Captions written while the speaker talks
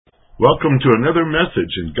Welcome to another message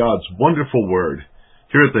in God's wonderful Word.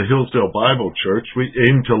 Here at the Hillsdale Bible Church, we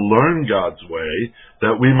aim to learn God's way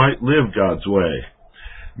that we might live God's way.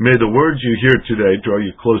 May the words you hear today draw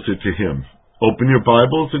you closer to Him. Open your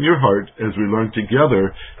Bibles and your heart as we learn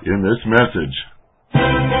together in this message.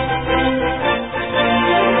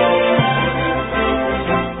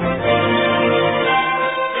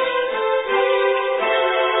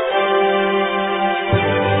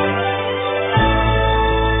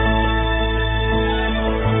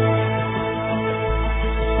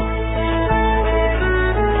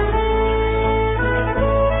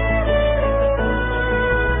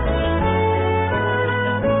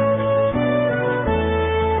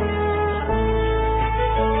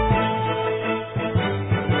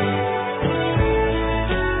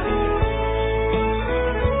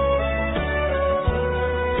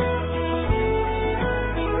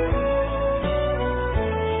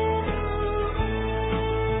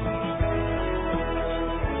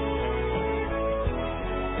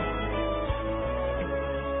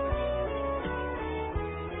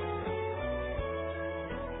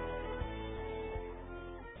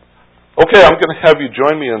 Okay, I'm going to have you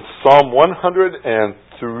join me in Psalm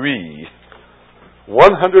 103.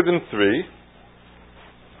 103.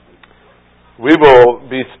 We will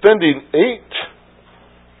be spending 8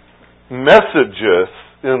 messages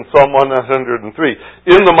in Psalm 103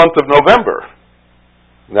 in the month of November.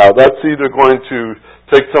 Now, that's either going to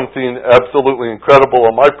take something absolutely incredible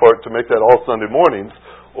on my part to make that all Sunday mornings,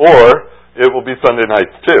 or it will be Sunday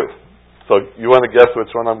nights too. So, you want to guess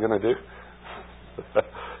which one I'm going to do?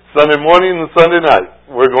 Sunday morning and Sunday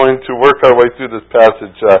night, we're going to work our way through this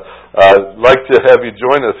passage. I'd like to have you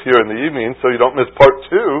join us here in the evening so you don't miss part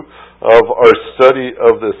 2 of our study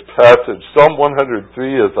of this passage. Psalm 103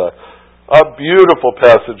 is a beautiful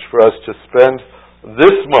passage for us to spend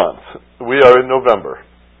this month. We are in November.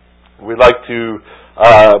 We like to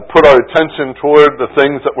put our attention toward the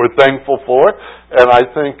things that we're thankful for, and I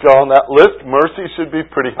think on that list, mercy should be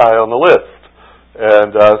pretty high on the list.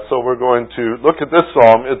 And so we're going to look at this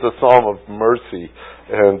psalm. It's a psalm of mercy.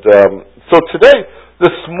 And so today,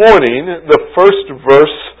 this morning, the first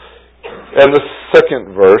verse and the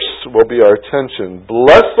second verse will be our attention.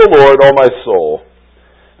 Bless the Lord, O my soul,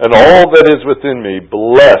 and all that is within me.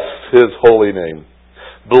 Bless His holy name.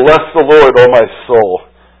 Bless the Lord, O my soul.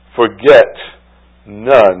 Forget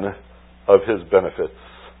none of His benefits.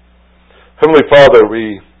 Heavenly Father,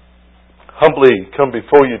 we humbly come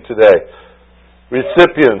before you today,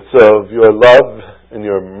 recipients of your love and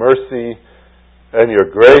your mercy and your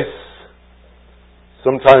grace.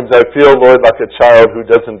 Sometimes I feel, Lord, like a child who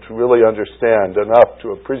doesn't really understand enough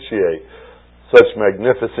to appreciate such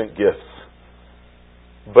magnificent gifts.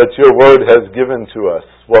 But your word has given to us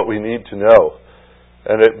what we need to know,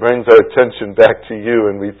 and it brings our attention back to you,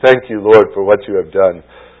 and we thank you, Lord, for what you have done.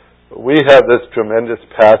 We have this tremendous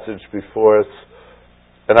passage before us,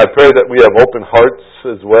 and I pray that we have open hearts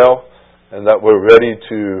as well, and that we're ready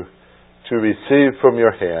to receive from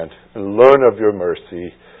your hand and learn of your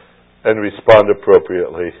mercy and respond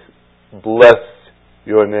appropriately. Bless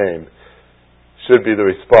your name should be the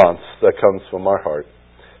response that comes from our heart.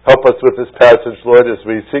 Help us with this passage, Lord, as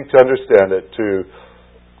we seek to understand it, to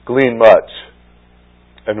glean much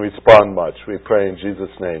and respond much. We pray in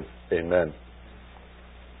Jesus' name. Amen.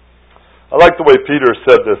 I like the way Peter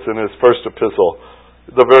said this in his first epistle.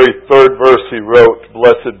 The very third verse he wrote,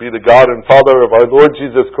 Blessed be the God and Father of our Lord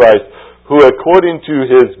Jesus Christ, who according to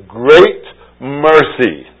His great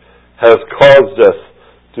mercy has caused us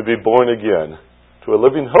to be born again to a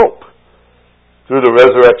living hope through the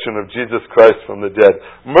resurrection of Jesus Christ from the dead.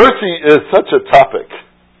 Mercy is such a topic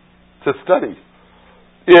to study.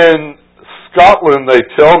 In Scotland, they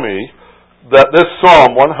tell me that this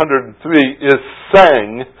Psalm 103 is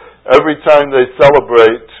sang every time they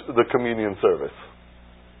celebrate the communion service.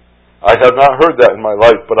 I have not heard that in my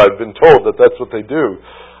life, but I've been told that that's what they do.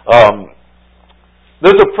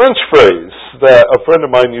 There's a French phrase that a friend of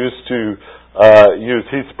mine used to use.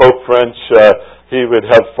 He spoke French. He would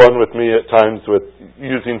have fun with me at times with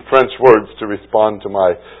using French words to respond to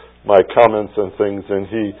my comments and things. And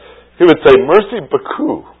he would say, merci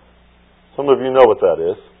beaucoup. Some of you know what that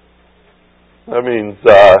is. That means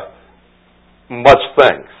much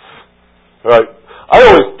thanks. Right? I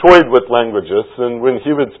always toyed with languages, and when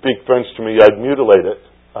he would speak French to me, I'd mutilate it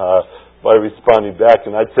by responding back,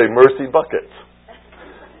 and I'd say, merci buckets.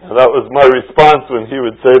 And that was my response when he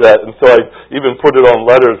would say that, and so I'd even put it on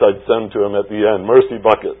letters I'd send to him at the end, merci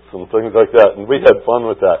buckets, and things like that, and we had fun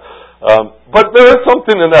with that. But there is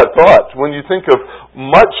something in that thought. When you think of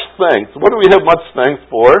much thanks, what do we have much thanks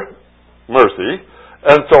for? Mercy.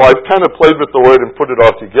 And so I've kind of played with the word and put it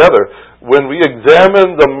all together. When we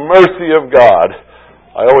examine the mercy of God,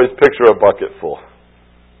 I always picture a bucket full.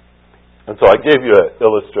 And so I gave you an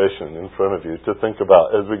illustration in front of you to think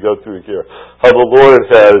about as we go through here. How the Lord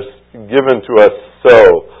has given to us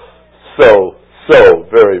so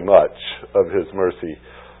very much of His mercy.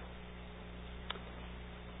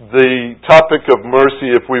 The topic of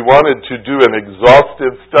mercy, if we wanted to do an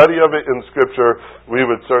exhaustive study of it in Scripture, we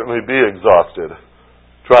would certainly be exhausted,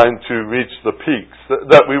 trying to reach the peaks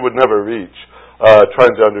that we would never reach,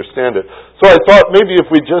 trying to understand it. So I thought maybe if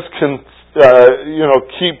we just can,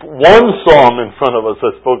 keep one psalm in front of us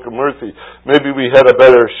that spoke of mercy, maybe we had a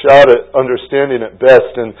better shot at understanding it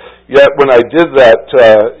best. And yet when I did that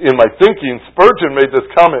in my thinking, Spurgeon made this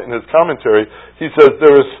comment in his commentary. He says,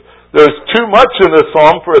 there's too much in this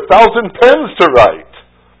psalm for 1,000 pens to write.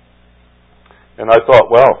 And I thought,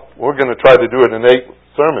 well, we're going to try to do it in 8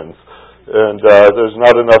 sermons. And there's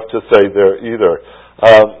not enough to say there either.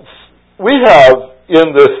 We have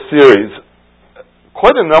in this series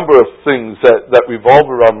quite a number of things that revolve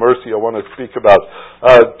around mercy I want to speak about.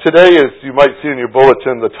 Today, as you might see in your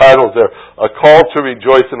bulletin, the titles are A Call to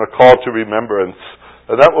Rejoice and A Call to Remembrance.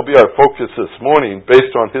 And that will be our focus this morning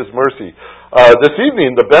based on His mercy. This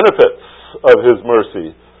evening, the benefits of His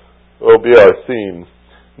mercy will be our theme.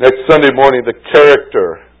 Next Sunday morning, the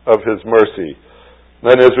character of His mercy.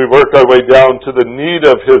 Then as we work our way down to the need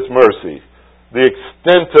of His mercy, the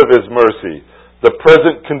extent of His mercy, the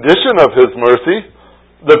present condition of His mercy,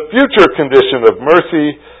 the future condition of mercy,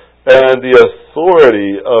 and the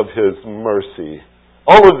authority of His mercy.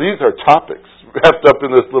 All of these are topics wrapped up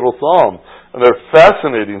in this little psalm, and they're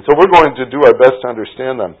fascinating, so we're going to do our best to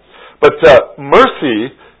understand them. But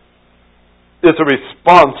mercy is a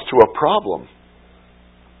response to a problem.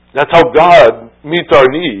 That's how God meets our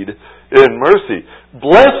need in mercy.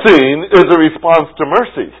 Blessing is a response to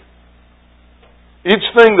mercy. Each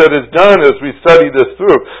thing that is done as we study this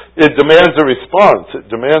through, it demands a response. It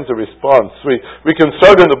demands a response. We can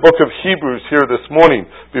start in the book of Hebrews here this morning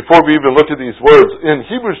before we even look at these words. In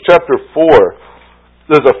Hebrews chapter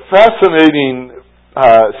 4, there's a fascinating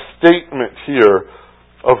statement here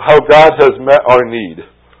of how God has met our need.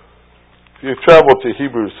 If you travel to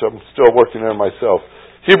Hebrews, I'm still working there myself.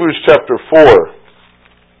 Hebrews chapter 4.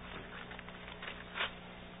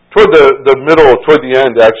 Toward the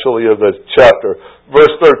end, actually, of the chapter.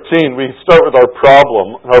 Verse 13, we start with our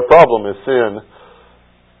problem. Our problem is sin.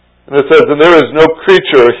 And it says, and there is no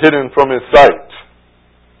creature hidden from His sight.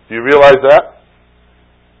 Do you realize that?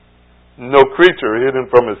 No creature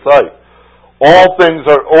hidden from His sight. All things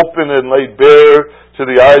are open and laid bare to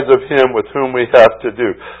the eyes of Him with whom we have to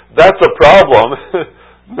do. That's a problem,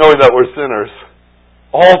 knowing that we're sinners.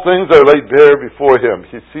 All things are laid bare before Him.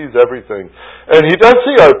 He sees everything. And He does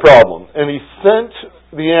see our problem. And He sent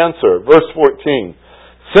the answer. Verse 14.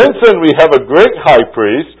 Since then we have a great high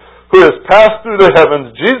priest who has passed through the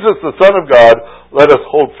heavens, Jesus the Son of God, let us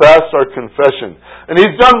hold fast our confession. And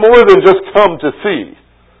He's done more than just come to see.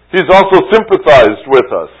 He's also sympathized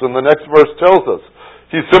with us. And the next verse tells us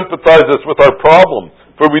He sympathizes with our problem.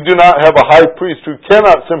 For we do not have a high priest who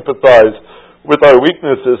cannot sympathize with our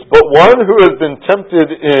weaknesses, but one who has been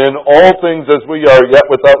tempted in all things as we are, yet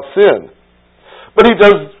without sin. But He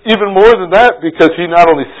does even more than that, because He not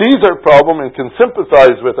only sees our problem and can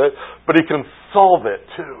sympathize with it, but He can solve it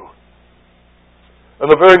too.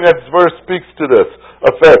 And the very next verse speaks to this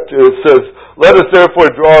effect. It says, let us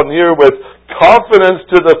therefore draw near with confidence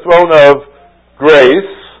to the throne of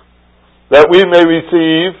grace, that we may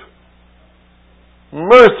receive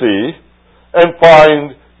mercy and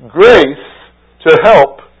find grace to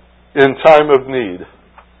help in time of need.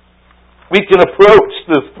 We can approach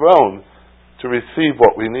this throne to receive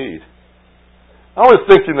what we need. I was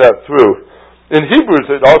thinking that through. In Hebrews,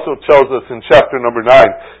 it also tells us in chapter number 9,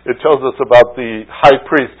 it tells us about the high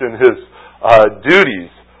priest and his duties.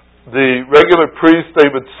 The regular priests, they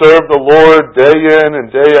would serve the Lord day in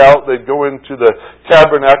and day out. They'd go into the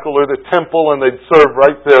tabernacle or the temple, and they'd serve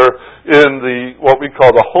right there in what we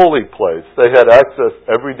call the holy place. They had access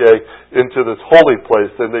every day into this holy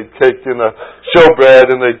place, and they'd take in a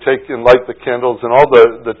showbread, and they'd take and light the candles, and all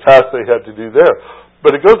the tasks they had to do there.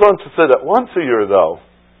 But it goes on to say that once a year, the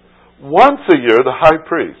high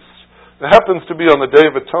priest, it happens to be on the Day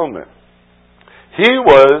of Atonement, he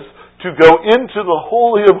was to go into the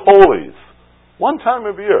Holy of Holies one time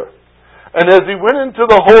of year. And as he went into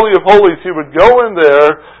the Holy of Holies, he would go in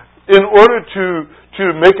there in order to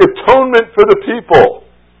make atonement for the people,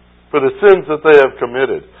 for the sins that they have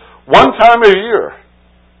committed. One time a year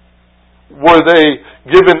were they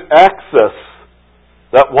given access,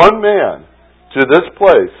 that one man, to this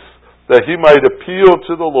place that he might appeal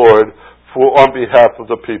to the Lord on behalf of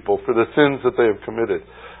the people for the sins that they have committed.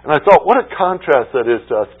 And I thought, what a contrast that is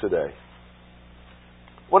to us today.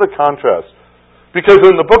 What a contrast. Because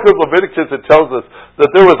in the book of Leviticus it tells us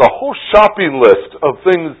that there was a whole shopping list of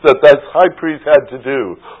things that high priest had to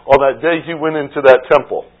do on that day he went into that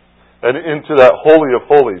temple and into that Holy of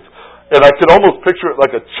Holies. And I could almost picture it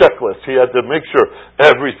like a checklist. He had to make sure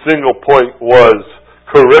every single point was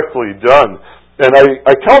correctly done. And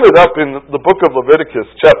I counted up in the book of Leviticus,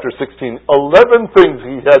 chapter 16, 11 things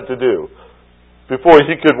he had to do before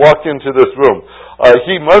he could walk into this room.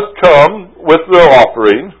 He must come with the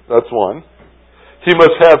offering. That's one. He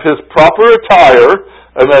must have his proper attire,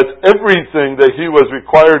 and that's everything that he was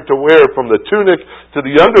required to wear, from the tunic to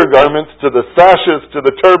the undergarments to the sashes to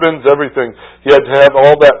the turbans, everything. He had to have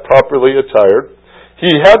all that properly attired.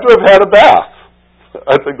 He had to have had a bath.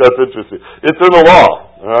 I think that's interesting. It's in the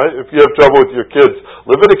law. All right? If you have trouble with your kids,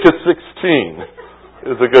 Leviticus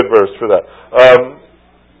 16 is a good verse for that.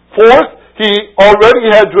 Fourth, he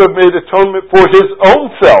already had to have made atonement for his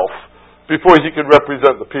own self before he could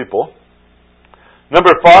represent the people.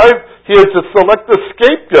 Number 5, he had to select the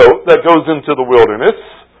scapegoat that goes into the wilderness.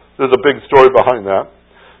 There's a big story behind that.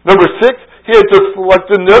 Number 6, he had to select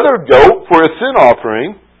another goat for a sin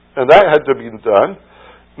offering, and that had to be done.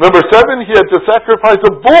 Number 7, he had to sacrifice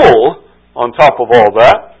a bull on top of all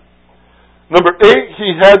that. Number 8,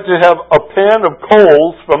 he had to have a pan of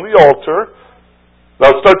coals from the altar.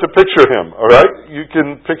 Now start to picture him, all right? You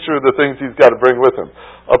can picture the things he's got to bring with him.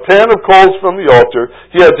 A pan of coals from the altar.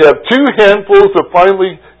 He had to have 2 handfuls of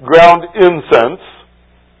finely ground incense.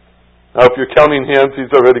 Now if you're counting hands, he's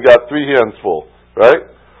already got 3 hands full, right?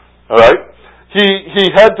 All right? He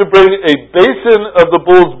had to bring a basin of the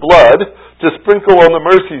bull's blood to sprinkle on the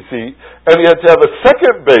mercy seat, and he had to have a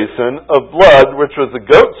second basin of blood, which was the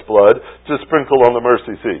goat's blood, to sprinkle on the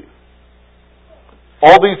mercy seat.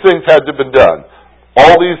 All these things had to be done.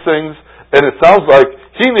 All these things, and it sounds like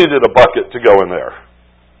he needed a bucket to go in there,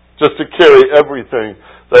 just to carry everything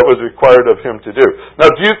that was required of him to do. Now,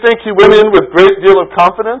 do you think he went in with a great deal of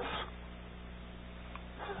confidence?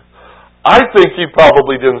 I think he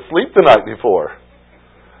probably didn't sleep the night before.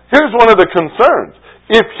 Here's one of the concerns.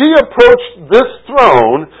 If he approached this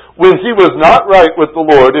throne when he was not right with the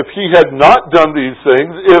Lord, if he had not done these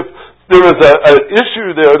things, if there was an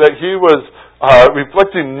issue there that he was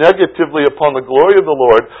reflecting negatively upon the glory of the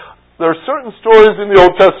Lord, there are certain stories in the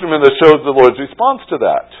Old Testament that shows the Lord's response to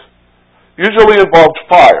that. Usually involved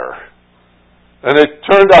fire. And it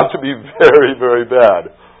turned out to be very, very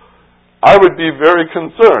bad. I would be very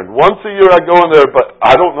concerned. Once a year I go in there, but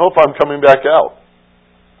I don't know if I'm coming back out.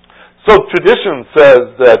 So tradition says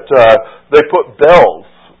that they put bells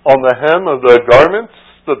on the hem of the garments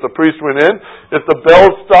that the priest went in. If the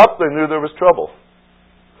bells stopped, they knew there was trouble.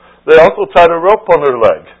 They also tied a rope on their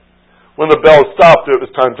leg. When the bells stopped, it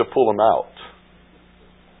was time to pull them out.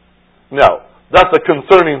 Now, that's a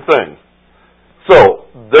concerning thing. So,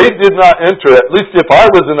 they did not enter, at least if I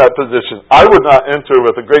was in that position, I would not enter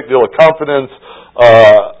with a great deal of confidence,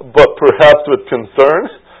 but perhaps with concern,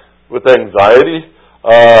 with anxiety,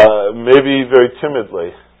 maybe very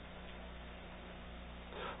timidly.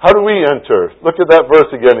 How do we enter? Look at that verse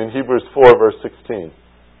again in Hebrews 4, verse 16.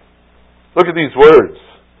 Look at these words.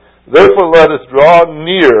 Therefore let us draw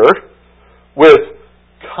near with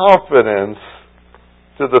confidence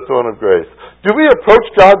to the throne of grace. Do we approach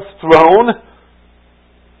God's throne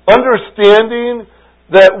understanding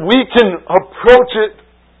that we can approach it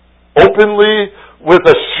openly, with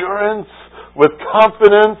assurance, with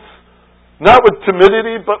confidence, not with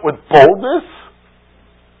timidity, but with boldness?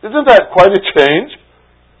 Isn't that quite a change?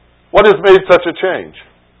 What has made such a change?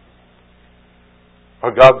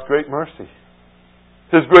 God's great mercy.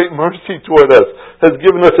 His great mercy toward us has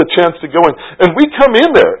given us a chance to go in. And we come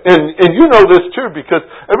in there, and you know this too, because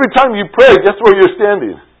every time you pray, guess where you're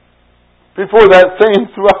standing? Before that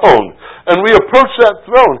same throne. And we approach that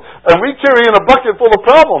throne, and we carry in a bucket full of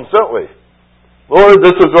problems, don't we? Lord,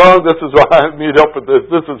 this is wrong, I need help with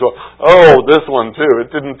this is wrong. Oh, this one too,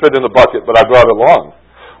 it didn't fit in the bucket, but I brought it along.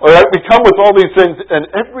 All right, we come with all these things,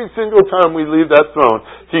 and every single time we leave that throne,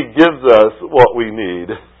 He gives us what we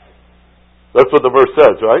need. That's what the verse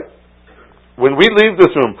says, right? When we leave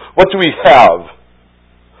this room, what do we have?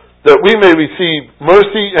 That we may receive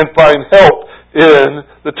mercy and find help in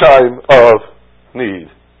the time of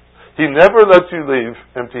need. He never lets you leave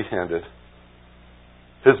empty-handed.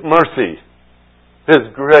 His mercy,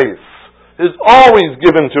 His grace is always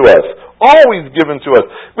given to us. Always given to us.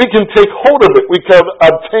 We can take hold of it. We can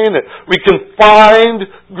obtain it. We can find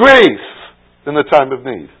grace in the time of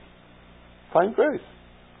need. Find grace.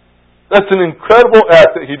 That's an incredible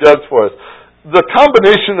act that He does for us. The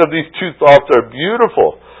combination of these two thoughts are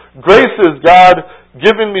beautiful. Grace is God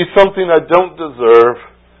giving me something I don't deserve.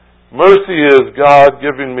 Mercy is God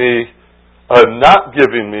giving me, not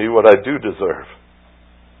giving me what I do deserve.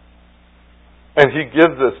 And He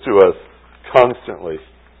gives this to us constantly.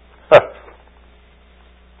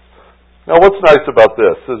 Now, what's nice about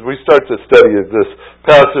this as we start to study this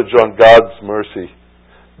passage on God's mercy,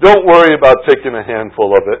 don't worry about taking a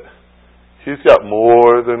handful of it. He's got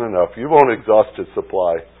more than enough. You won't exhaust His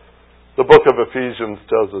supply. The book of Ephesians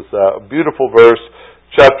tells us that. A beautiful verse,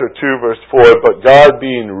 chapter 2, verse 4. But God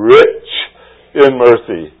being rich in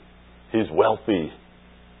mercy, He's wealthy.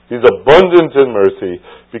 He's abundant in mercy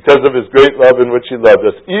because of His great love in which He loved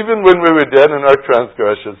us. Even when we were dead in our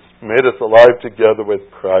transgressions, He made us alive together with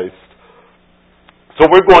Christ. So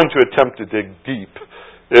we're going to attempt to dig deep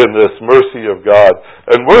in this mercy of God.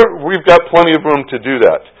 And we've got plenty of room to do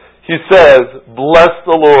that. He says, bless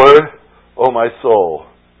the Lord, O my soul,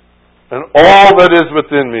 and all that is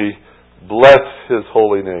within me, bless His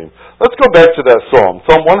holy name. Let's go back to that Psalm,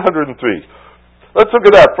 Psalm 103. Let's look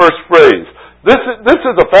at that first phrase. This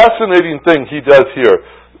is a fascinating thing he does here.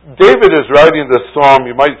 David is writing this psalm.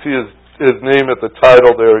 You might see his name at the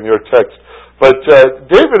title there in your text. But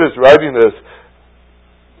David is writing this,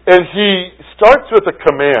 and he starts with a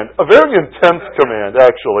command, a very intense command,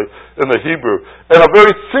 actually, in the Hebrew, and a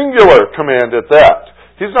very singular command at that.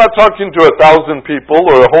 He's not talking to 1,000 people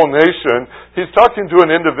or a whole nation. He's talking to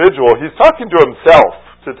an individual. He's talking to himself,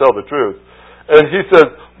 to tell the truth. And he says,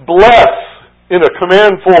 bless, in a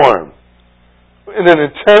command form, in an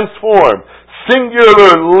intense form.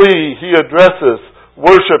 Singularly, he addresses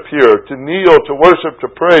worship here, to kneel, to worship, to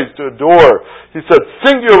praise, to adore. He said,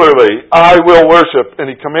 singularly, I will worship, and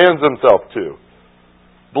he commands himself to.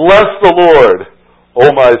 Bless the Lord,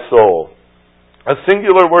 O my soul. A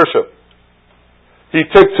singular worship. He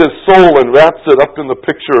takes his soul and wraps it up in the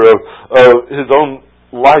picture of his own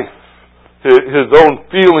life, his own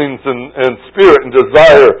feelings and spirit and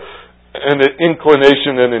desire and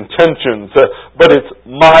inclination and intentions. But it's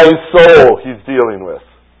my soul he's dealing with.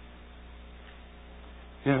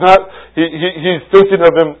 He's thinking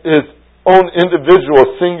of his own individual,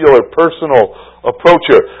 singular, personal approach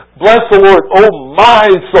here. Bless the Lord, oh my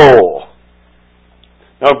soul.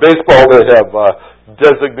 Now in baseball they have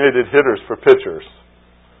designated hitters for pitchers.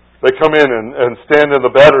 They come in and stand in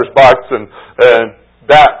the batter's box and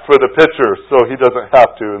bat for the pitcher so he doesn't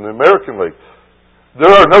have to. In the American League,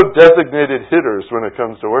 there are no designated hitters when it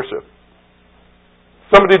comes to worship.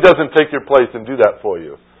 Somebody doesn't take your place and do that for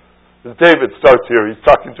you. As David starts here, he's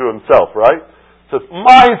talking to himself, right? He says,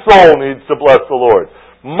 my soul needs to bless the Lord.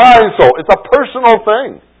 My soul. It's a personal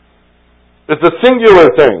thing. It's a singular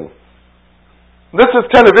thing. This is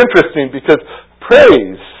kind of interesting because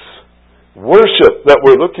praise, worship that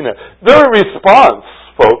we're looking at, they're a response,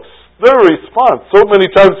 folks. They're a response. So many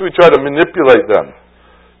times we try to manipulate them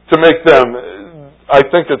to make them, I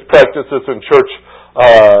think it's practices in church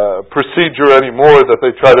procedure anymore that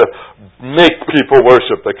they try to make people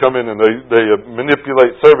worship. They come in and they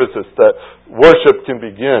manipulate services that worship can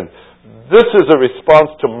begin. This is a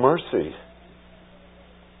response to mercy.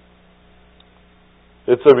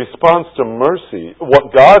 It's a response to mercy,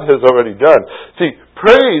 what God has already done. See,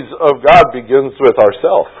 praise of God begins with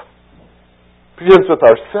ourself. Begins with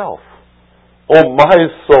ourself. Oh, my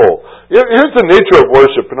soul. Here's the nature of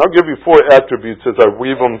worship, and I'll give you 4 attributes as I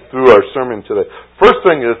weave them through our sermon today. First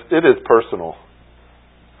thing is, it is personal.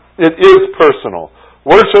 It is personal.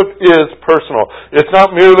 Worship is personal. It's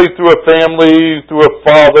not merely through a family, through a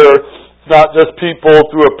father. It's not just people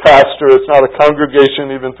through a pastor. It's not a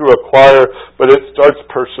congregation, even through a choir. But it starts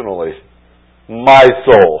personally. My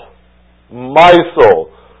soul. My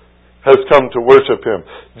soul has come to worship Him.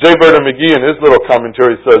 J. Vernon McGee in his little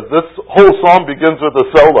commentary says, this whole psalm begins with a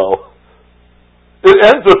solo. It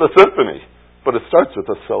ends with a symphony, but it starts with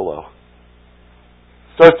a solo.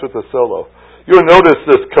 Starts with a solo. You'll notice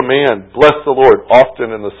this command, bless the Lord,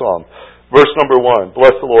 often in the psalm. Verse number 1,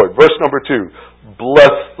 bless the Lord. Verse number 2,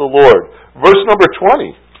 bless the Lord. Verse number 20,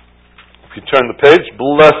 if you turn the page,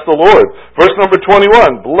 bless the Lord. Verse number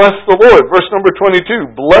 21, bless the Lord. Verse number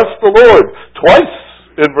 22, bless the Lord. Twice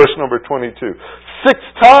in verse number 22. 6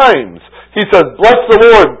 times he says, bless the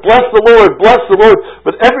Lord, bless the Lord, bless the Lord.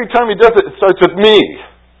 But every time he does it, it starts with me.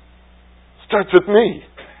 It starts with me.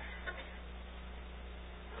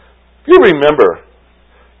 If you remember,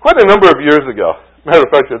 quite a number of years ago, matter of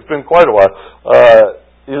fact, it's been quite a while,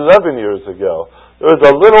 11 years ago, there was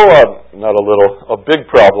a big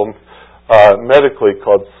problem medically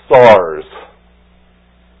called SARS.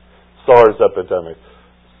 SARS epidemic.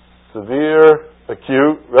 Severe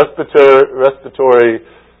acute respiratory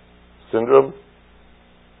syndrome.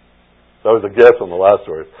 That was a guess on the last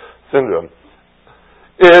word. Syndrome.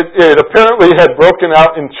 It apparently had broken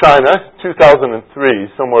out in China,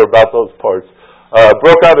 2003, somewhere about those parts.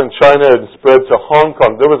 Broke out in China and spread to Hong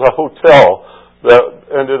Kong. There was a hotel that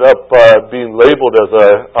ended up being labeled as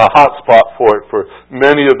a hot spot for it, for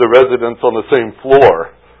many of the residents on the same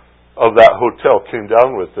floor of that hotel came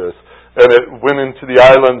down with this. And it went into the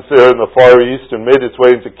islands there in the Far East and made its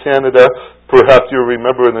way into Canada. Perhaps you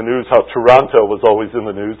remember in the news how Toronto was always in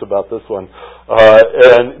the news about this one.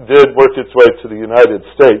 And did work its way to the United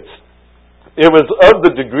States. It was of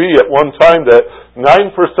the degree at one time that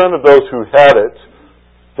 9% of those who had it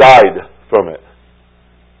died from it.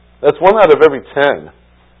 That's 1 out of every 10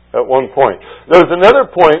 at one point. There was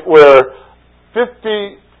another point where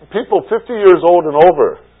people 50 years old and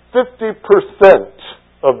over, 50%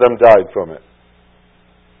 of them died from it.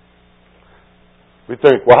 We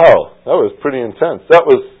think, wow, that was pretty intense. That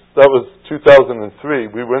was 2003.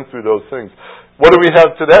 We went through those things. What do we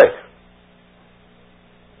have today?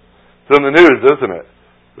 It's in the news, isn't it?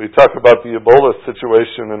 We talk about the Ebola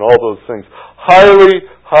situation and all those things. Highly,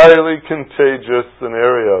 highly contagious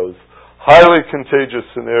scenarios. Highly contagious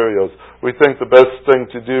scenarios. We think the best thing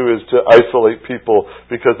to do is to isolate people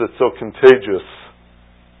because it's so contagious.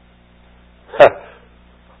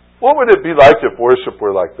 What would it be like if worship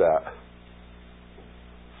were like that?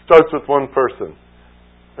 Starts with one person.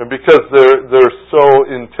 And because they're so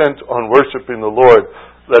intent on worshiping the Lord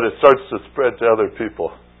that it starts to spread to other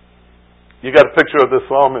people. You got a picture of this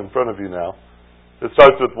psalm in front of you now. It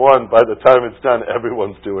starts with one. By the time it's done,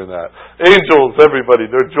 everyone's doing that. Angels, everybody,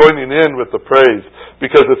 they're joining in with the praise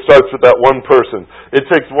because it starts with that one person. It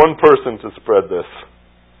takes one person to spread this.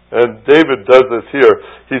 And David does this here.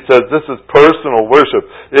 He says this is personal worship.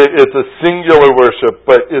 It's a singular worship,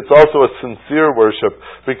 but it's also a sincere worship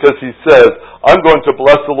because he says, I'm going to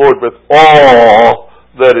bless the Lord with all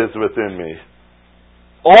that is within me.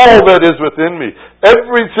 All that is within me.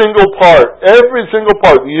 Every single part, the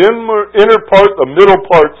inner part, the middle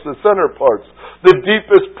parts, the center parts, the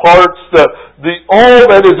deepest parts, the all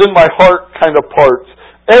that is in my heart kind of parts.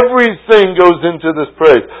 Everything goes into this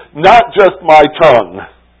praise. Not just my tongue.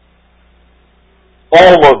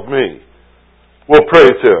 All of me will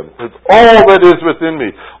praise Him. It's all that is within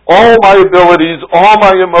me. All my abilities, all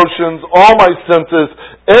my emotions, all my senses,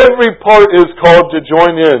 every part is called to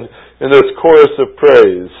join in this chorus of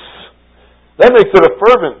praise. That makes it a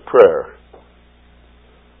fervent prayer.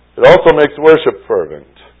 It also makes worship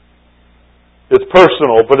fervent. It's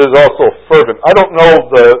personal, but it's also fervent. I don't know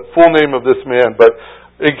the full name of this man, but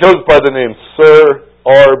it goes by the name Sir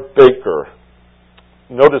R. Baker.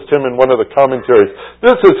 Noticed him in one of the commentaries.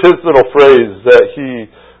 This is his little phrase that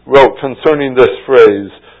he wrote concerning this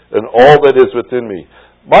phrase, and all that is within me.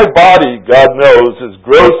 My body, God knows, is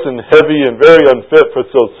gross and heavy and very unfit for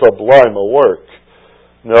so sublime a work.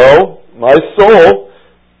 No, my soul,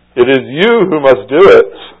 it is you who must do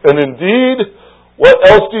it. And indeed, what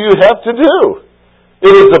else do you have to do?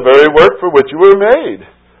 It is the very work for which you were made.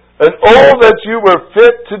 And all that you were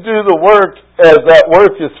fit to do the work as that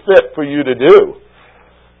work is fit for you to do.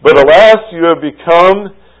 But alas, you have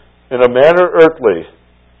become, in a manner, earthly.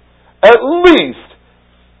 At least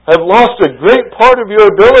have lost a great part of your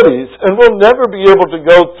abilities and will never be able to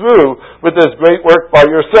go through with this great work by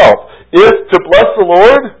yourself. If to bless the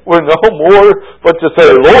Lord were no more but to say,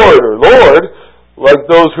 Lord, or Lord, like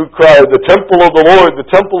those who cry, the temple of the Lord,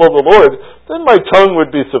 then my tongue would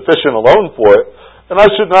be sufficient alone for it, and I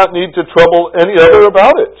should not need to trouble any other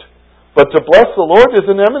about it. But to bless the Lord is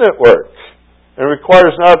an eminent work. It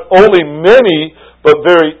requires not only many, but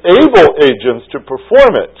very able agents to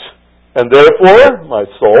perform it. And therefore, my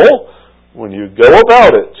soul, when you go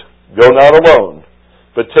about it, go not alone,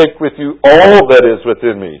 but take with you all that is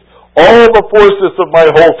within me, all the forces of my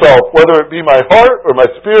whole self, whether it be my heart or my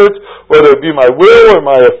spirit, whether it be my will or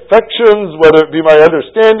my affections, whether it be my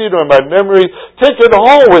understanding or my memory, take it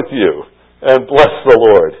all with you and bless the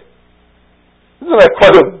Lord. Isn't that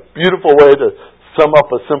quite a beautiful way to sum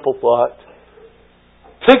up a simple thought?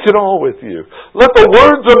 Take it all with you. Let the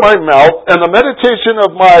words of my mouth and the meditation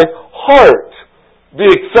of my heart be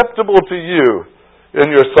acceptable to you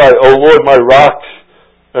in your sight, O Lord, my rock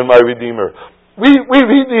and my Redeemer. We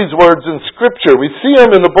read these words in Scripture. We see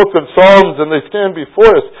them in the book of Psalms and they stand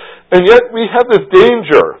before us. And yet we have this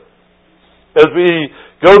danger as we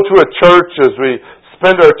go to a church, as we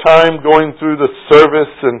spend our time going through the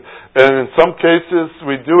service, and in some cases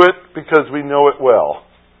we do it because we know it well.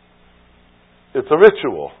 It's a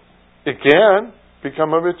ritual. It can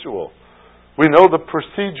become a ritual. We know the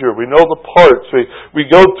procedure. We know the parts. We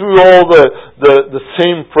go through all the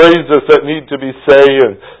same phrases that need to be said.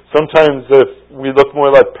 And sometimes if we look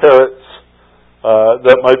more like parrots,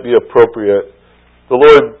 that might be appropriate. The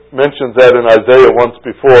Lord mentions that in Isaiah once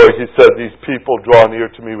before. He said, these people draw near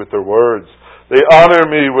to me with their words. They honor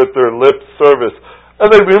me with their lip service. And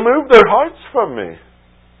they remove their hearts from me.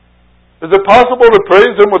 Is it possible to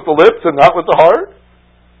praise Him with the lips and not with the heart?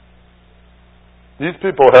 These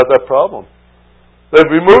people have that problem. They've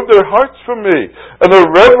removed their hearts from me. And their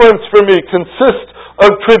reverence for me consists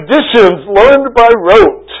of traditions learned by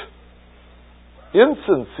rote.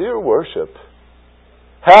 Insincere worship.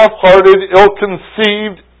 Half-hearted,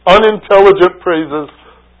 ill-conceived, unintelligent praises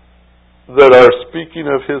that are speaking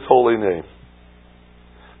of His holy name.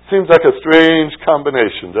 Seems like a strange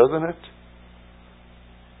combination, doesn't it?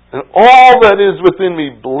 And all that is within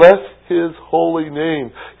me, bless His holy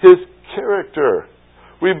name, His character.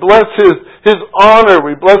 We bless His honor.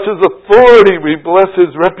 We bless His authority. We bless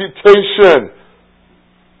His reputation.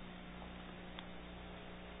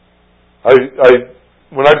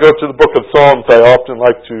 When I go to the book of Psalms, I often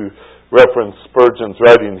like to reference Spurgeon's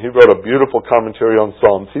writing. He wrote a beautiful commentary on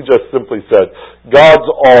Psalms. He just simply said, God's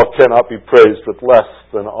all cannot be praised with less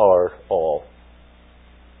than our all.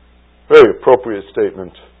 Very appropriate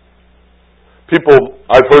statement. People,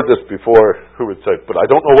 I've heard this before, who would say, but I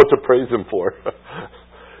don't know what to praise Him for.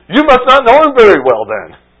 You must not know Him very well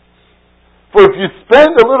then. For if you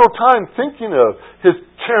spend a little time thinking of His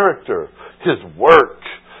character, His work,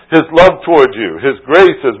 His love toward you, His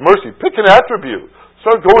grace, His mercy, pick an attribute.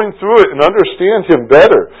 Start going through it and understand Him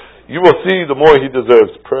better. You will see the more He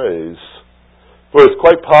deserves praise. For it's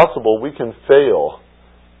quite possible we can fail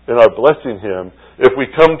in our blessing Him if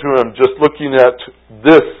we come to Him just looking at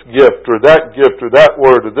this gift or that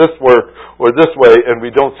word or this work or this way and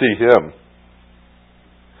we don't see Him.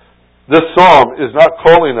 This psalm is not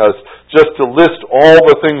calling us just to list all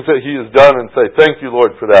the things that He has done and say, thank you,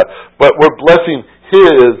 Lord, for that. But we're blessing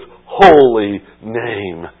His holy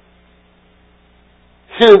name.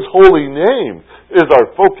 His holy name is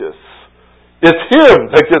our focus. It's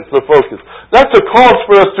Him that gets the focus. That's a cause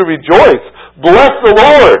for us to rejoice. Bless the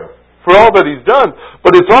Lord for all that He's done.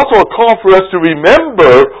 But it's also a call for us to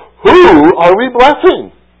remember, who are we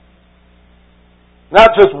blessing?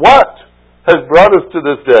 Not just what has brought us to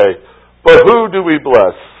this day, but who do we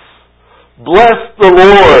bless? Bless the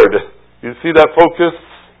Lord. You see that focus?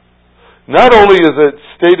 Not only is it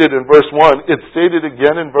stated in verse 1, it's stated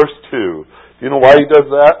again in verse 2. Do you know why He does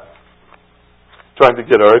that? Trying to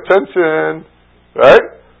get our attention.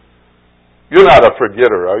 Right? You're not a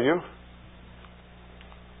forgetter, are you?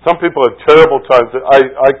 Some people have terrible times.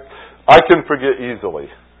 I can forget easily.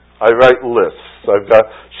 I write lists. I've got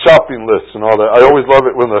shopping lists and all that. I always love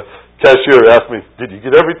it when the cashier asks me, did you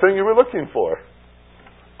get everything you were looking for?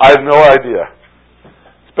 I have no idea.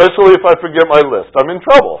 Especially if I forget my list. I'm in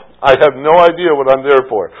trouble. I have no idea what I'm there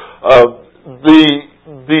for.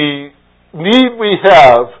 The need we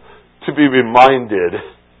have to be reminded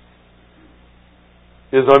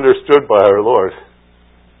is understood by our Lord.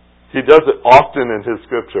 He does it often in His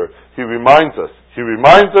Scripture. He reminds us. He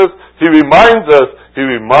reminds us. He reminds us. He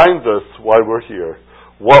reminds us why we're here.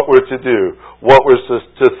 What we're to do. What we're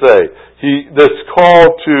to say. This call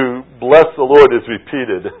to bless the Lord is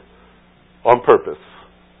repeated on purpose.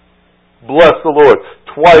 Bless the Lord.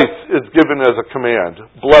 Twice it's given as a command.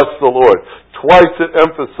 Bless the Lord. Twice it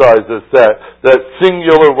emphasizes that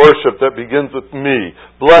singular worship that begins with me.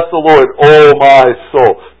 Bless the Lord, oh my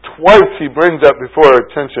soul. Twice He brings that before our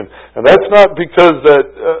attention. And that's not because that,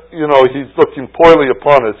 He's looking poorly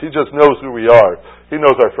upon us. He just knows who we are. He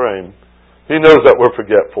knows our frame. He knows that we're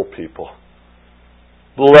forgetful people.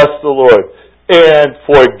 Bless the Lord. And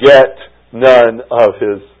forget none of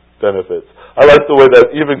His benefits. I like the way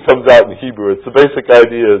that even comes out in Hebrew. It's the basic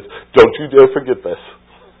idea is, don't you dare forget this.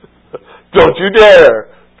 Don't you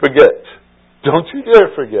dare forget. Don't you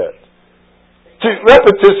dare forget. See,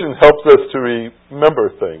 repetition helps us to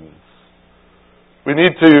remember things. We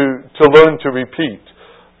need to learn to repeat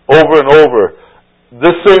over and over.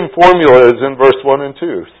 This same formula is in verse 1 and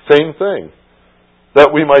 2. Same thing.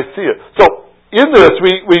 That we might see it. So, in this,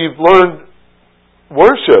 we've learned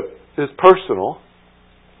worship is personal.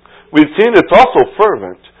 We've seen it's also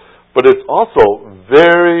fervent, but it's also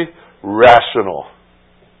very rational.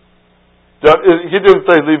 He didn't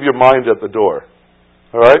say leave your mind at the door.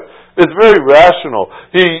 All right? It's very rational.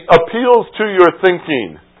 He appeals to your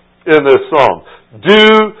thinking in this psalm.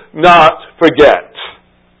 Do not forget.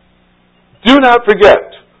 Do not forget.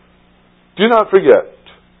 Do not forget.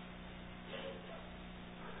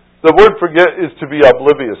 The word forget is to be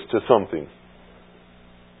oblivious to something.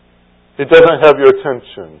 It doesn't have your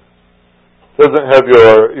attention. It doesn't have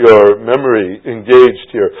your memory engaged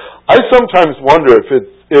here. I sometimes wonder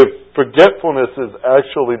if forgetfulness is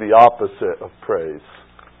actually the opposite of praise.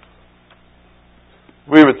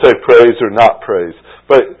 We would say praise or not praise.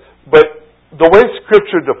 But the way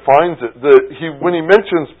Scripture defines it, when he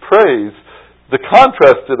mentions praise, the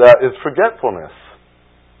contrast to that is forgetfulness.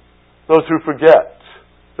 Those who forget.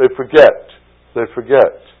 They forget. They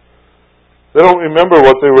forget. They don't remember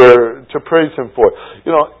what they were to praise him for.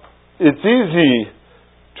 You know, it's easy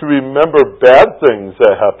to remember bad things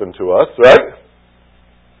that happen to us, right?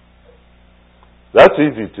 That's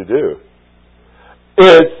easy to do.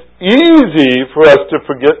 It's easy for us to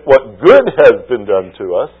forget what good has been done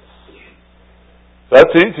to us.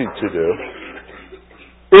 That's easy to do.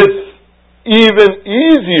 It's even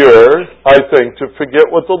easier, I think, to forget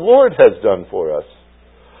what the Lord has done for us.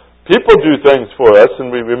 People do things for us,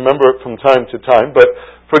 and we remember it from time to time, but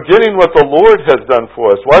forgetting what the Lord has done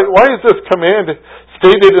for us. Why is this command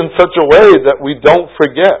stated in such a way that we don't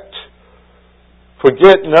forget?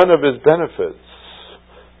 Forget none of his benefits.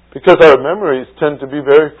 Because our memories tend to be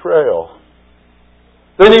very frail.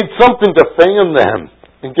 They need something to fan them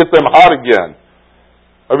and get them hot again.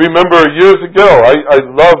 I remember years ago, I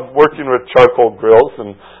love working with charcoal grills,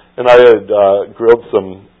 and I had grilled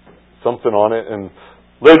something on it, and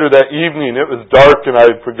later that evening it was dark and I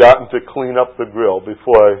had forgotten to clean up the grill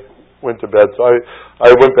before I went to bed. So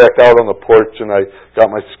I went back out on the porch and I got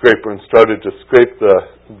my scraper and started to scrape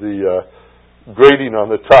the grating on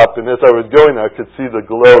the top, and as I was going I could see the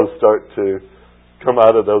glow start to come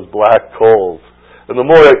out of those black coals. And the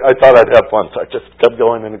more I thought I'd have fun, so I just kept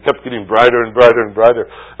going, and it kept getting brighter and brighter and brighter.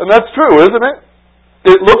 And that's true, isn't it?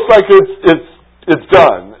 It looks like it's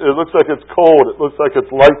done. It looks like it's cold. It looks like it's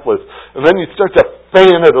lifeless. And then you start to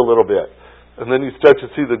fan it a little bit, and then you start to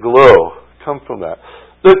see the glow come from that.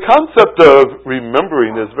 The concept of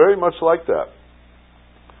remembering is very much like that.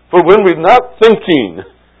 For when we're not thinking,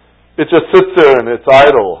 it just sits there and it's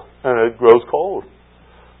idle and it grows cold.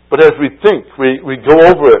 But as we think, we go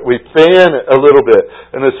over it, we fan it a little bit,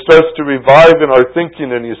 and it starts to revive in our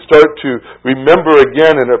thinking, and you start to remember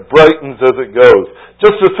again, and it brightens as it goes.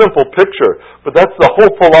 Just a simple picture, but that's the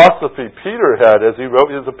whole philosophy Peter had as he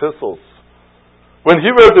wrote his epistles. When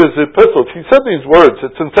he wrote his epistles, he said these words.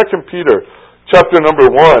 It's in 2 Peter chapter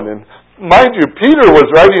number 1, and mind you, Peter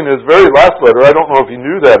was writing his very last letter. I don't know if he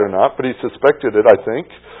knew that or not, but he suspected it, I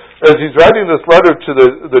think. As he's writing this letter to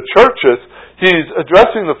the churches, he's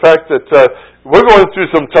addressing the fact that we're going through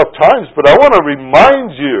some tough times, but I want to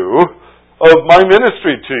remind you of my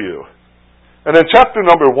ministry to you. And in chapter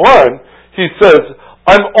number 1, he says,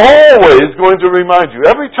 I'm always going to remind you.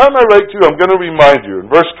 Every time I write to you, I'm going to remind you. In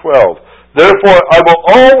verse 12, therefore I will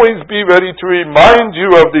always be ready to remind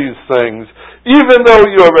you of these things, even though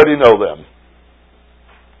you already know them.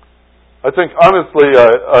 I think, honestly,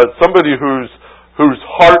 somebody whose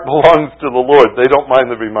heart belongs to the Lord, they don't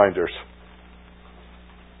mind the reminders.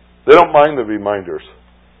 They don't mind the reminders.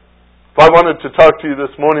 If I wanted to talk to you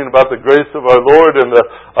this morning about the grace of our Lord and the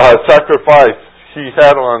sacrifice He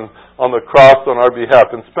had on the cross on our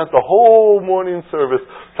behalf, and spent the whole morning service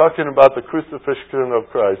talking about the crucifixion of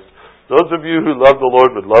Christ, those of you who love the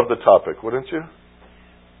Lord would love the topic, wouldn't you?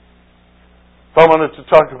 If I wanted to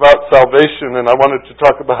talk about salvation, and I wanted to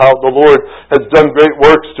talk about how the Lord has done great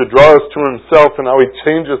works to draw us to Himself, and how He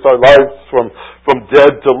changes our lives from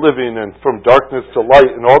dead to living and from darkness to light,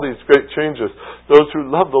 and all these great changes, those who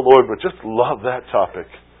love the Lord would just love that topic.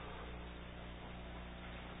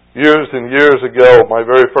 Years and years ago, my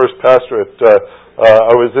very first pastorate,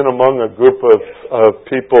 I was in among a group of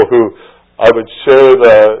people who I would share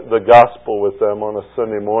the gospel with them on a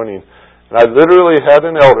Sunday morning. And I literally had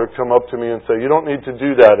an elder come up to me and say, you don't need to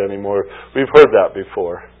do that anymore. We've heard that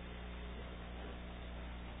before.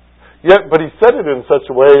 But he said it in such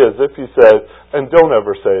a way as if he said, and don't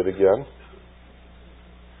ever say it again.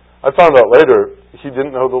 I found out later he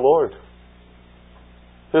didn't know the Lord.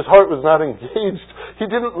 His heart was not engaged. He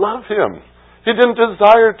didn't love Him. He didn't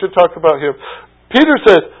desire to talk about Him. Peter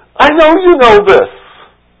says, I know you know this,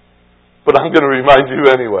 but I'm going to remind you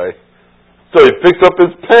anyway. So he picks up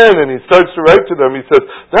his pen and he starts to write to them. He says,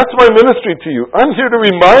 that's my ministry to you. I'm here to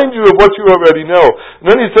remind you of what you already know.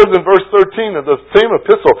 And then he says in verse 13 of the same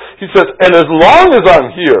epistle, he says, and as long as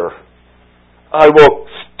I'm here, I will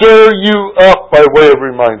stir you up by way of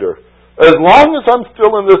reminder. As long as I'm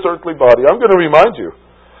still in this earthly body, I'm going to remind you.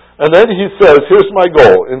 And then he says, here's my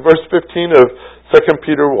goal, in verse 15 of 2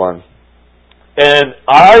 Peter 1. And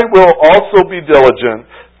I will also be diligent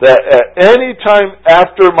that at any time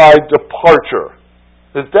after my departure,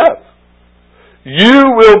 his death, you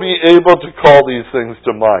will be able to call these things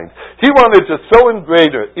to mind. He wanted to so ingrain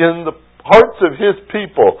it in the hearts of his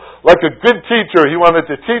people. Like a good teacher, he wanted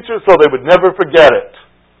to teach it so they would never forget it.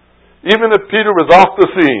 Even if Peter was off the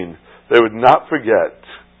scene, they would not forget.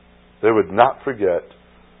 They would not forget.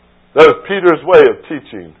 That was Peter's way of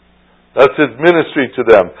teaching. That's his ministry to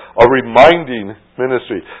them, a reminding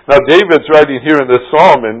ministry. Now David's writing here in this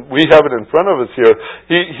psalm, and we have it in front of us here.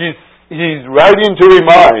 He's writing to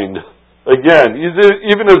remind. Again,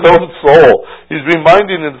 even his own soul. He's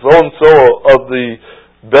reminding his own soul of the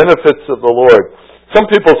benefits of the Lord. Some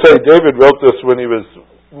people say David wrote this when he was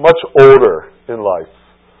much older in life.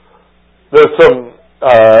 There's some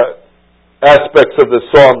aspects of this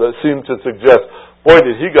psalm that seem to suggest, boy,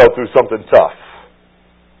 did he go through something tough.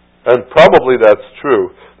 And probably that's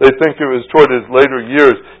true. They think it was toward his later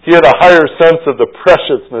years. He had a higher sense of the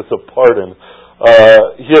preciousness of pardon.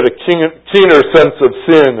 He had a keener sense of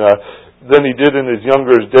sin than he did in his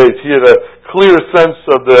younger days. He had a clear sense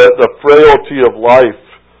of the frailty of life.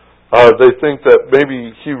 They think that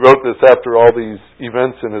maybe he wrote this after all these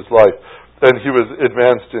events in his life, and he was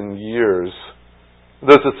advanced in years.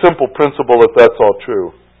 There's a simple principle if that's all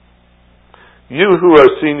true. You who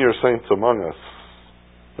are senior saints among us,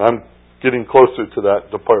 I'm getting closer to that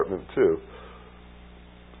department too.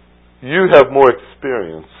 You have more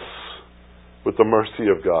experience with the mercy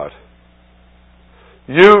of God.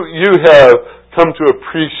 You have come to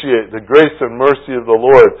appreciate the grace and mercy of the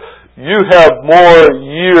Lord. You have more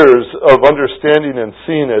years of understanding and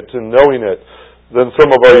seeing it and knowing it than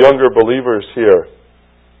some of our younger believers here.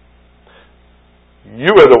 You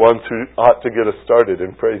are the ones who ought to get us started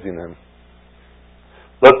in praising Him.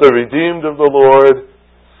 Let the redeemed of the Lord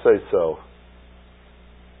say so.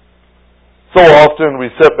 So often we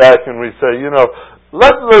sit back and we say,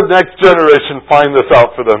 let the next generation find this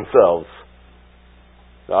out for themselves.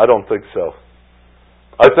 I don't think so.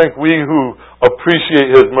 I think we who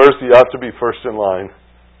appreciate His mercy ought to be first in line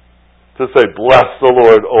to say, bless the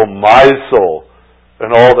Lord, O my soul,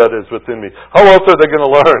 and all that is within me. How else are they going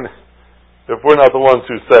to learn if we're not the ones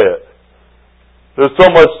who say it? There's so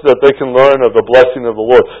much that they can learn of the blessing of the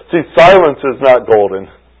Lord. See, silence is not golden.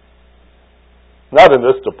 Not in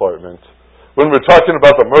this department. When we're talking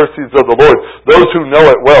about the mercies of the Lord, those who know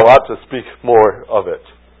it well ought to speak more of it.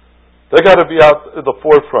 They got to be out at the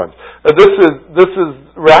forefront. And this is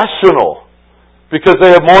rational because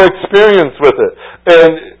they have more experience with it.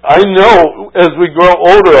 And I know as we grow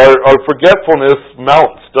older, our forgetfulness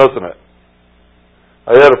mounts, doesn't it?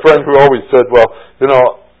 I had a friend who always said, well,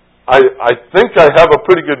 I think I have a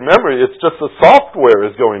pretty good memory. It's just the software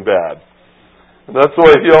is going bad. And that's the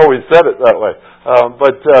way he always said it that way.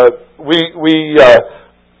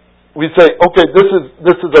 We say, okay,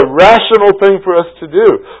 this is a rational thing for us to do,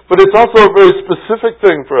 but it's also a very specific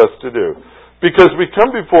thing for us to do, because we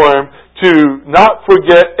come before Him to not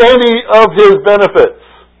forget any of His benefits.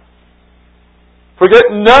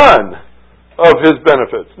 Forget none of His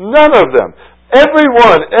benefits. None of them.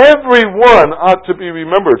 Everyone ought to be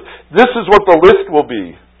remembered. This is what the list will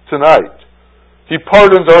be tonight. He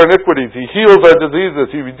pardons our iniquities. He heals our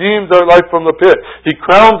diseases. He redeems our life from the pit. He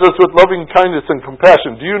crowns us with loving kindness and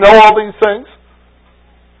compassion. Do you know all these things?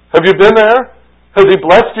 Have you been there? Has He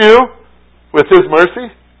blessed you with His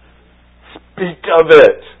mercy? Speak of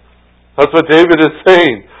it. That's what David is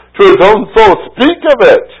saying to his own soul. Speak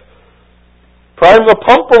of it. Prime the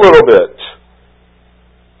pump a little bit.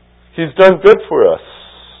 He's done good for us.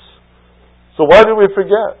 So why do we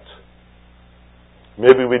forget?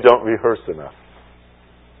 Maybe we don't rehearse enough.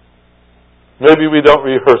 Maybe we don't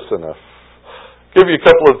rehearse enough. I'll give you a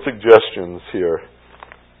couple of suggestions here.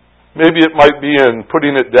 Maybe it might be in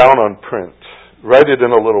putting it down on print. Write it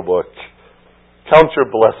in a little book. Count your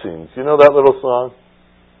blessings. You know that little song?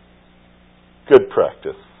 Good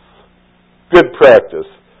practice. Good practice.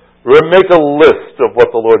 Make a list of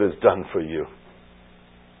what the Lord has done for you.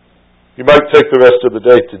 You might take the rest of the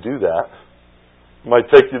day to do that. It might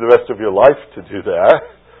take you the rest of your life to do that.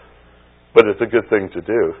 But it's a good thing to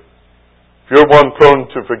do. If you're one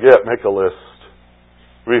prone to forget, make a list.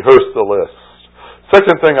 Rehearse the list.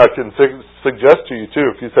 Second thing I can suggest to you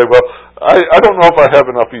too, if you say, well, I don't know if I have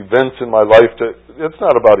enough events in my life to... It's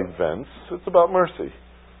not about events. It's about mercy.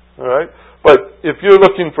 All right? But if you're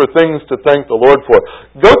looking for things to thank the Lord for,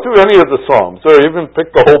 go through any of the Psalms, or even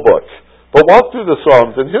pick the whole book. But walk through the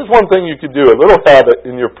Psalms, and here's one thing you could do, a little habit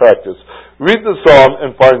in your practice. Read the Psalm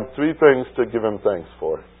and find 3 things to give Him thanks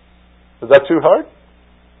for. Is that too hard?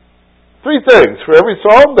 3 things for every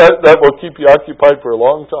Psalm. That will keep you occupied for a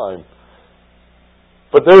long time.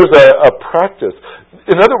 But there's a practice.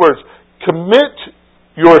 In other words, commit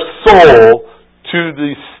your soul to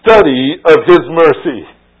the study of His mercy.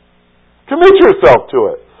 Commit yourself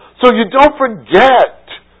to it, so you don't forget.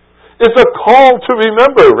 It's a call to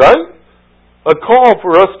remember, right? A call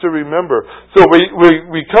for us to remember. So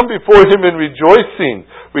we come before Him in rejoicing.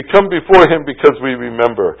 We come before Him because we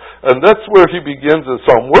remember. And that's where He begins the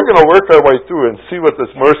psalm. We're going to work our way through and see what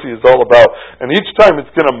this mercy is all about. And each time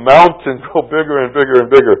it's going to mount and go bigger and bigger and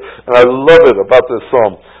bigger. And I love it about this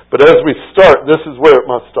psalm. But as we start, this is where it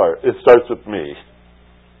must start. It starts with me.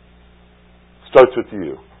 It starts with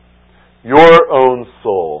you. Your own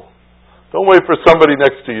soul. Don't wait for somebody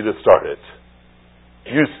next to you to start it.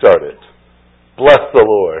 You start it. Bless the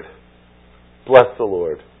Lord. Bless the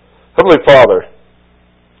Lord. Heavenly Father,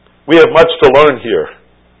 we have much to learn here.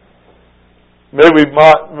 May we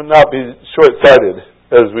not be short-sighted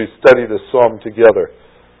as we study this psalm together.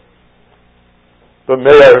 But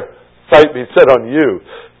may our sight be set on you.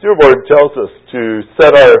 Your word tells us to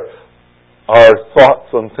set our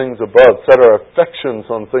thoughts on things above, set our affections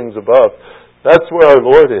on things above. That's where our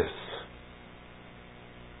Lord is.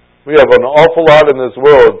 We have an awful lot in this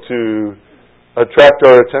world to attract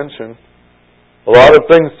our attention. A lot of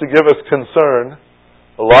things to give us concern.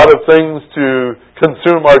 A lot of things to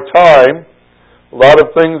consume our time. A lot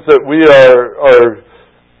of things that we are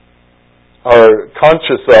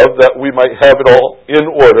conscious of, that we might have it all in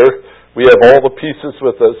order. We have all the pieces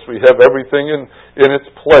with us. We have everything in its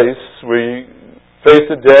place. We face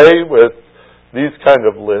a day with these kind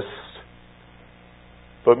of lists.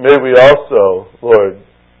 But may we also, Lord,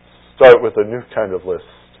 start with a new kind of list.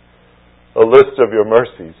 A list of your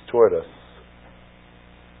mercies toward us.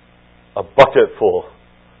 A bucket full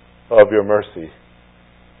of your mercy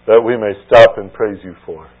that we may stop and praise you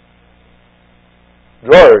for.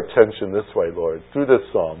 Draw our attention this way, Lord, through this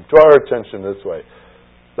psalm. Draw our attention this way,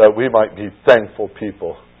 that we might be thankful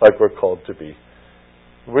people like we're called to be.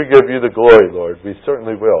 We give you the glory, Lord. We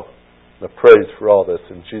certainly will. The praise for all this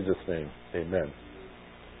in Jesus' name. Amen.